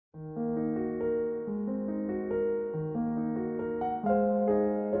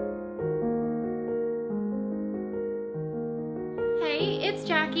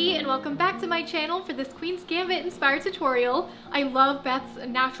Jackie and welcome back to my channel for this Queen's Gambit inspired tutorial. I love Beth's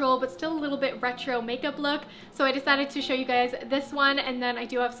natural but still a little bit retro makeup look, so I decided to show you guys this one, and then I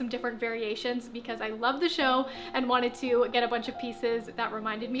do have some different variations because I love the show and wanted to get a bunch of pieces that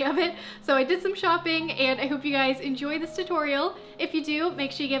reminded me of it. So I did some shopping and I hope you guys enjoy this tutorial. If you do,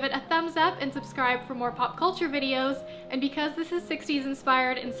 make sure you give it a thumbs up and subscribe for more pop culture videos. And because this is 60s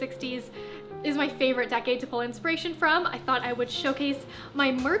inspired and 60s is my favorite decade to pull inspiration from, I thought I would showcase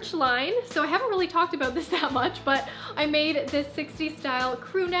my merch line. So I haven't really talked about this that much, but I made this 60s style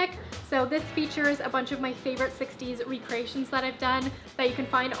crew neck. So this features a bunch of my favorite 60s recreations that I've done that you can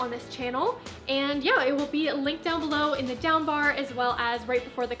find on this channel. And yeah, it will be linked down below in the down bar as well as right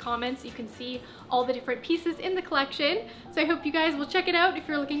before the comments. You can see all the different pieces in the collection. So I hope you guys will check it out if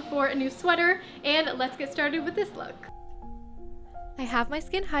you're looking for a new sweater, and let's get started with this look. I have my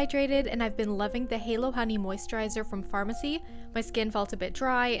skin hydrated and I've been loving the Halo Honey Moisturizer from Farmacy. My skin felt a bit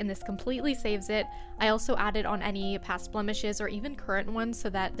dry and this completely saves it. I also added on any past blemishes or even current ones so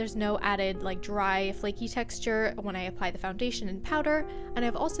that there's no added like dry, flaky texture when I apply the foundation and powder. And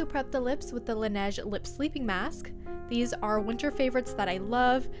I've also prepped the lips with the Laneige Lip Sleeping Mask. These are winter favorites that I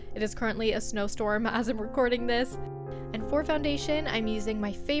love. It is currently a snowstorm as I'm recording this. And for foundation, I'm using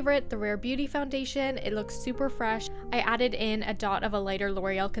my favorite, the Rare Beauty foundation. It looks super fresh. I added in a dot of a lighter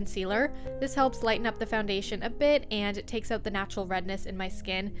L'Oreal concealer. This helps lighten up the foundation a bit and it takes out the natural redness in my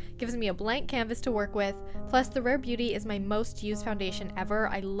skin, gives me a blank canvas to work with. Plus, the Rare Beauty is my most used foundation ever.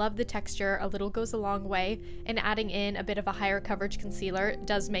 I love the texture, a little goes a long way, and adding in a bit of a higher coverage concealer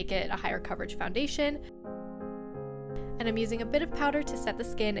does make it a higher coverage foundation. And I'm using a bit of powder to set the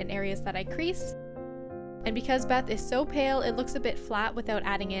skin in areas that I crease. And because Beth is so pale, it looks a bit flat without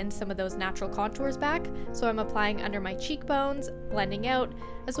adding in some of those natural contours back, so I'm applying under my cheekbones, blending out,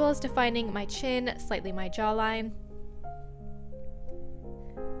 as well as defining my chin, slightly my jawline.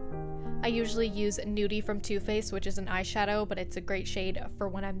 I usually use Nudie from Too Faced, which is an eyeshadow, but it's a great shade for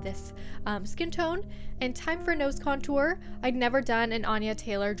when I'm this skin tone. And time for nose contour. I'd never done an Anya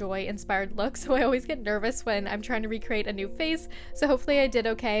Taylor-Joy inspired look, so I always get nervous when I'm trying to recreate a new face, so hopefully I did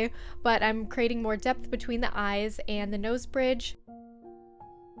okay. But I'm creating more depth between the eyes and the nose bridge.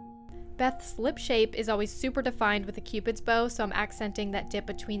 Beth's lip shape is always super defined with a cupid's bow, so I'm accenting that dip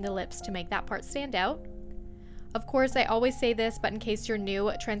between the lips to make that part stand out. Of course, I always say this, but in case you're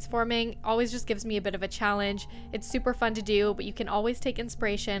new, transforming always just gives me a bit of a challenge. It's super fun to do, but you can always take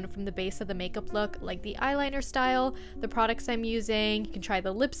inspiration from the base of the makeup look, like the eyeliner style, the products I'm using. You can try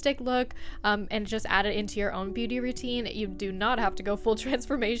the lipstick look, and just add it into your own beauty routine. You do not have to go full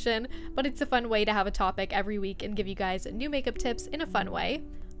transformation, but it's a fun way to have a topic every week and give you guys new makeup tips in a fun way.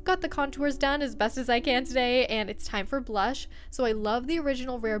 Got the contours done as best as I can today, and it's time for blush. So I love the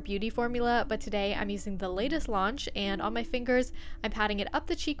original Rare Beauty formula, but today I'm using the latest launch, and on my fingers I'm patting it up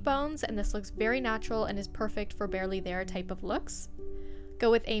the cheekbones, and this looks very natural and is perfect for barely there type of looks.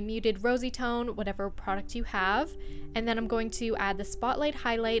 Go with a muted rosy tone, whatever product you have, and then I'm going to add the Spotlight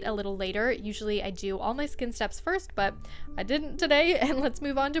highlight a little later. Usually I do all my skin steps first, but I didn't today, and let's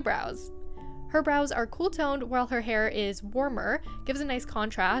move on to brows. Her brows are cool toned while her hair is warmer, gives a nice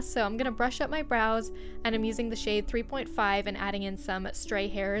contrast, so I'm going to brush up my brows, and I'm using the shade 3.5 and adding in some stray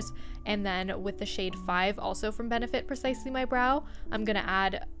hairs, and then with the shade 5 also from Benefit Precisely My Brow, I'm going to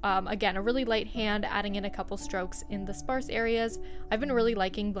add, again, a really light hand, adding in a couple strokes in the sparse areas. I've been really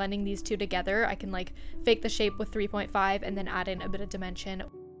liking blending these two together. I can like fake the shape with 3.5 and then add in a bit of dimension.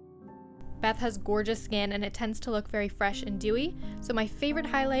 Beth has gorgeous skin and it tends to look very fresh and dewy, so my favorite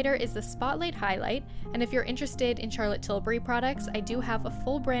highlighter is the Spotlight highlight, and if you're interested in Charlotte Tilbury products, I do have a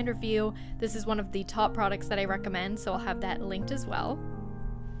full brand review. This is one of the top products that I recommend, so I'll have that linked as well.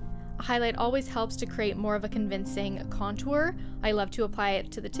 A highlight always helps to create more of a convincing contour. I love to apply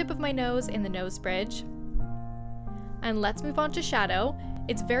it to the tip of my nose in the nose bridge. And let's move on to shadow.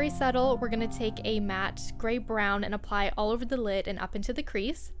 It's very subtle. We're going to take a matte gray-brown and apply it all over the lid and up into the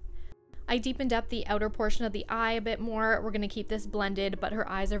crease. I deepened up the outer portion of the eye a bit more. We're going to keep this blended, but her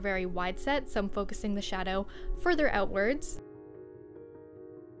eyes are very wide set, so I'm focusing the shadow further outwards.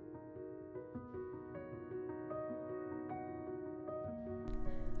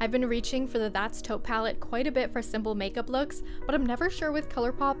 I've been reaching for the That's Taupe palette quite a bit for simple makeup looks, but I'm never sure with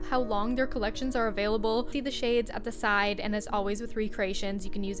ColourPop how long their collections are available. See the shades at the side, and as always with recreations,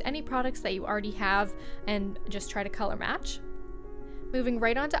 you can use any products that you already have and just try to color match. Moving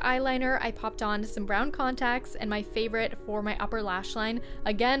right on to eyeliner, I popped on some brown contacts, and my favorite for my upper lash line,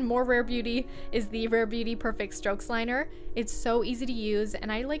 again, more Rare Beauty, is the Rare Beauty Perfect Strokes Liner. It's so easy to use,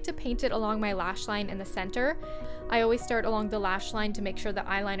 and I like to paint it along my lash line in the center. I always start along the lash line to make sure the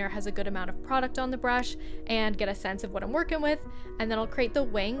eyeliner has a good amount of product on the brush and get a sense of what I'm working with, and then I'll create the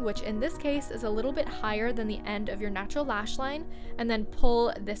wing, which in this case is a little bit higher than the end of your natural lash line, and then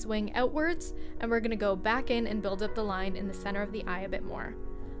pull this wing outwards, and we're gonna go back in and build up the line in the center of the eye a bit more.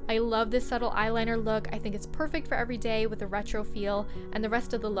 I love this subtle eyeliner look. I think it's perfect for every day with a retro feel, and the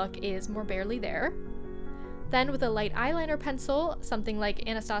rest of the look is more barely there. Then with a light eyeliner pencil, something like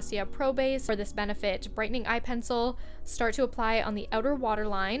Anastasia Pro Base or this Benefit Brightening Eye Pencil, start to apply on the outer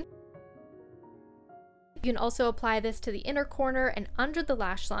waterline. You can also apply this to the inner corner and under the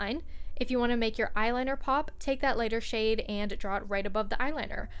lash line. If you want to make your eyeliner pop, take that lighter shade and draw it right above the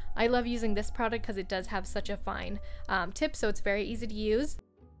eyeliner. I love using this product because it does have such a fine tip, so it's very easy to use.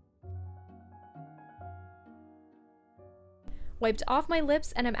 Wiped off my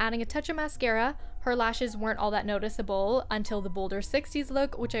lips, and I'm adding a touch of mascara. Her lashes weren't all that noticeable until the bolder 60s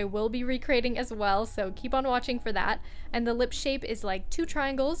look, which I will be recreating as well, so keep on watching for that. And the lip shape is like 2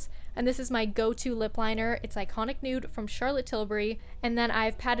 triangles, and this is my go-to lip liner. It's Iconic Nude from Charlotte Tilbury, and then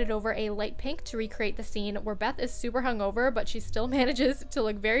I've patted over a light pink to recreate the scene where Beth is super hungover, but she still manages to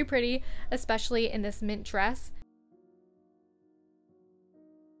look very pretty, especially in this mint dress.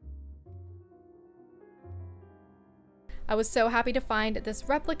 I was so happy to find this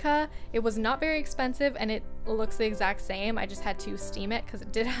replica. It was not very expensive, and it looks the exact same. I just had to steam it because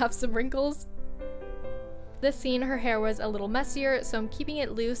it did have some wrinkles. This scene, her hair was a little messier, so I'm keeping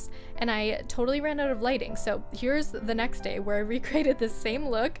it loose, and I totally ran out of lighting. So here's the next day where I recreated this same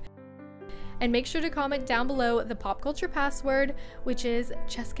look. And make sure to comment down below the pop culture password, which is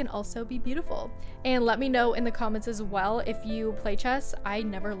chess can also be beautiful. And let me know in the comments as well if you play chess. I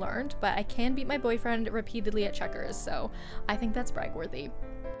never learned, but I can beat my boyfriend repeatedly at checkers, so I think that's brag-worthy.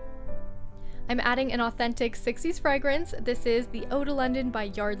 I'm adding an authentic 60s fragrance. This is the Eau de London by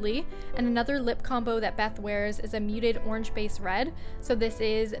Yardley, and another lip combo that Beth wears is a muted orange base red. So this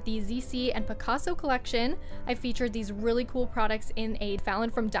is the ZC and Picasso collection. I featured these really cool products in a Fallon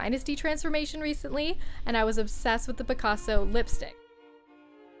from Dynasty transformation recently, and I was obsessed with the Picasso lipstick.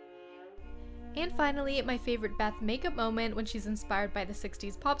 And finally, my favorite Beth makeup moment when she's inspired by the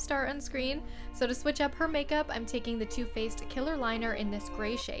 60s pop star on screen. So to switch up her makeup, I'm taking the Too Faced Killer Liner in this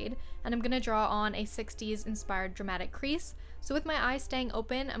gray shade, and I'm going to draw on a 60s inspired dramatic crease. So with my eyes staying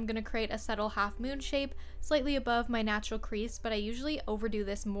open, I'm going to create a subtle half moon shape slightly above my natural crease, but I usually overdo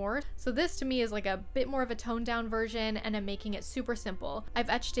this more. So this to me is like a bit more of a toned down version, and I'm making it super simple. I've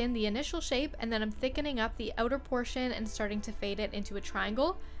etched in the initial shape, and then I'm thickening up the outer portion and starting to fade it into a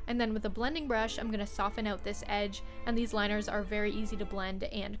triangle. And then with a blending brush, I'm going to soften out this edge, and these liners are very easy to blend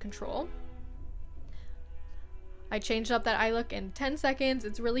and control. I changed up that eye look in 10 seconds,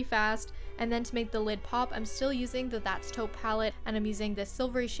 it's really fast. And then to make the lid pop, I'm still using the That's Taupe palette, and I'm using this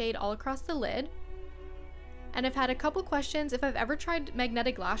silvery shade all across the lid. And I've had a couple questions if I've ever tried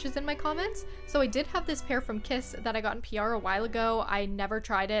magnetic lashes in my comments. So I did have this pair from Kiss that I got in PR a while ago. I never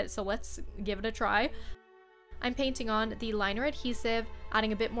tried it, so let's give it a try. I'm painting on the liner adhesive,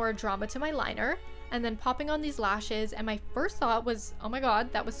 adding a bit more drama to my liner, and then popping on these lashes, and my first thought was, oh my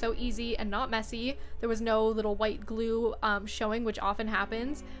god, that was so easy and not messy. There was no little white glue showing, which often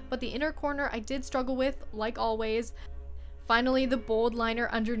happens, but the inner corner I did struggle with, like always. Finally, the bold liner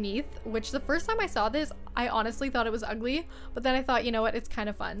underneath, which the first time I saw this, I honestly thought it was ugly, but then I thought, you know what, it's kind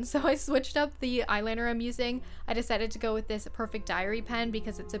of fun. So I switched up the eyeliner I'm using. I decided to go with this Perfect Diary pen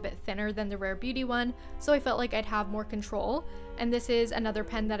because it's a bit thinner than the Rare Beauty one, so I felt like I'd have more control. And this is another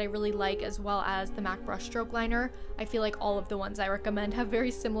pen that I really like, as well as the MAC brush stroke liner. I feel like all of the ones I recommend have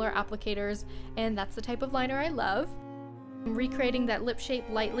very similar applicators, and that's the type of liner I love. I'm recreating that lip shape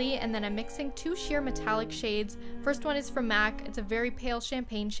lightly, and then I'm mixing 2 sheer metallic shades. First one is from MAC, it's a very pale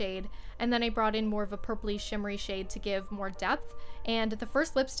champagne shade, and then I brought in more of a purpley shimmery shade to give more depth. And the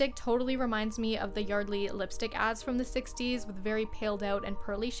first lipstick totally reminds me of the Yardley lipstick ads from the 60s with very paled out and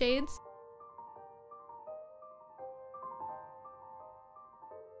pearly shades.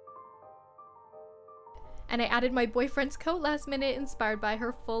 And I added my boyfriend's coat last minute, inspired by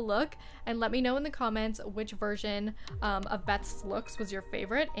her full look. And let me know in the comments which version of Beth's looks was your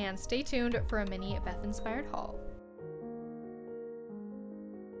favorite, and stay tuned for a mini Beth inspired haul.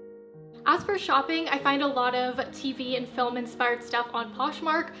 As for shopping, I find a lot of TV and film inspired stuff on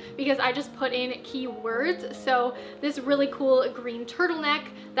Poshmark because I just put in keywords. So this really cool green turtleneck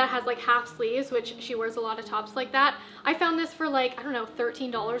that has like half sleeves, which she wears a lot of tops like that. I found this for like, I don't know,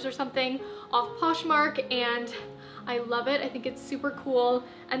 $13 or something off Poshmark, and I love it. I think it's super cool.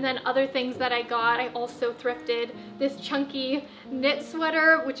 And then other things that I got, I also thrifted this chunky knit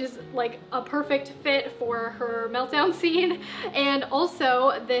sweater, which is like a perfect fit for her meltdown scene. And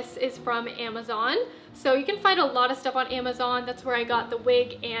also this is from Amazon. So you can find a lot of stuff on Amazon. That's where I got the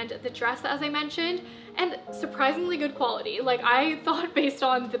wig and the dress, as I mentioned, and surprisingly good quality. Like, I thought based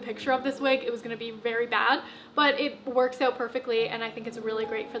on the picture of this wig it was gonna be very bad, but it works out perfectly and I think it's really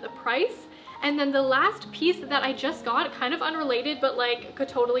great for the price. And then the last piece that I just got, kind of unrelated, but like could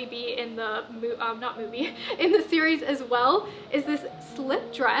totally be in the in the series as well, is this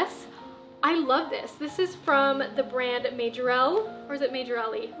slip dress. I love this. This is from the brand Majorelle, or is it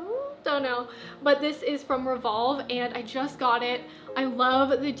Majorelli? Don't know, but this is from Revolve and I just got it. I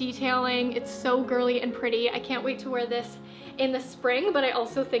love the detailing. It's so girly and pretty. I can't wait to wear this in the spring, but I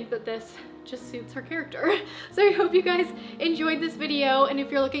also think that this just suits her character. So I hope you guys enjoyed this video, and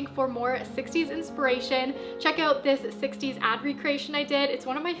if you're looking for more 60s inspiration, check out this 60s ad recreation I did. It's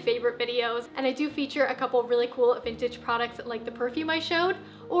one of my favorite videos, and I do feature a couple really cool vintage products like the perfume I showed.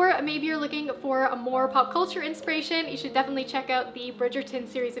 Or maybe you're looking for a more pop culture inspiration, you should definitely check out the Bridgerton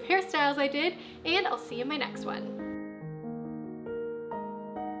series of hairstyles I did, and I'll see you in my next one.